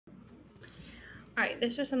Alright,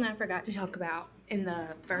 this was something I forgot to talk about in the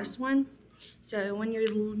first one. So when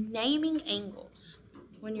you're naming angles,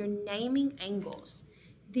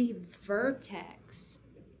 the vertex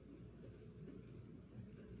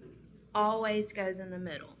always goes in the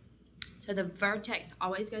middle. So the vertex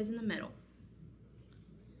always goes in the middle.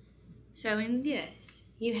 So in this,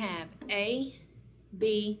 you have A,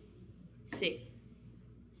 B, C.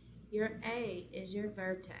 Your A is your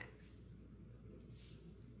vertex.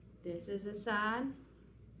 This is a side,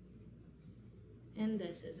 and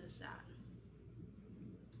this is a side.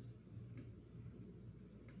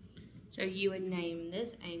 So you would name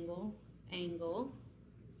this angle, angle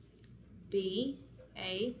BAC,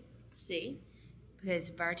 because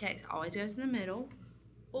vertex always goes in the middle,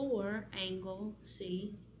 or angle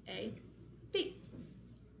CAB.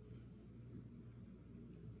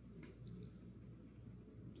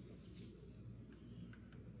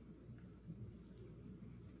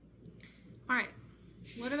 All right,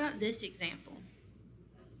 what about this example?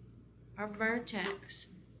 Our vertex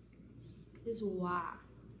is Y.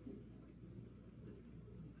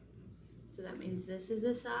 So that means this is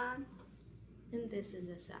a side and this is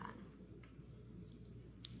a side.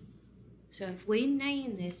 So if we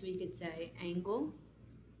name this, we could say angle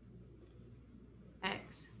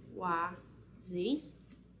X, Y, Z,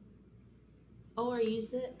 or use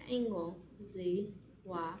the angle Z,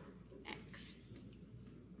 Y, X.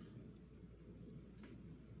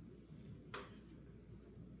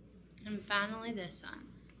 And finally this one.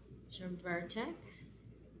 So vertex,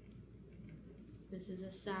 this is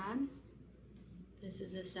a side, this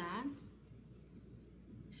is a side.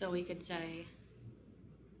 So we could say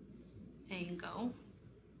angle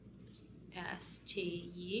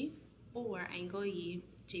STU or angle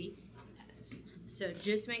UTS. So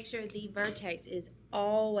just make sure the vertex is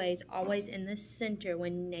always in the center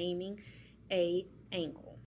when naming a angle.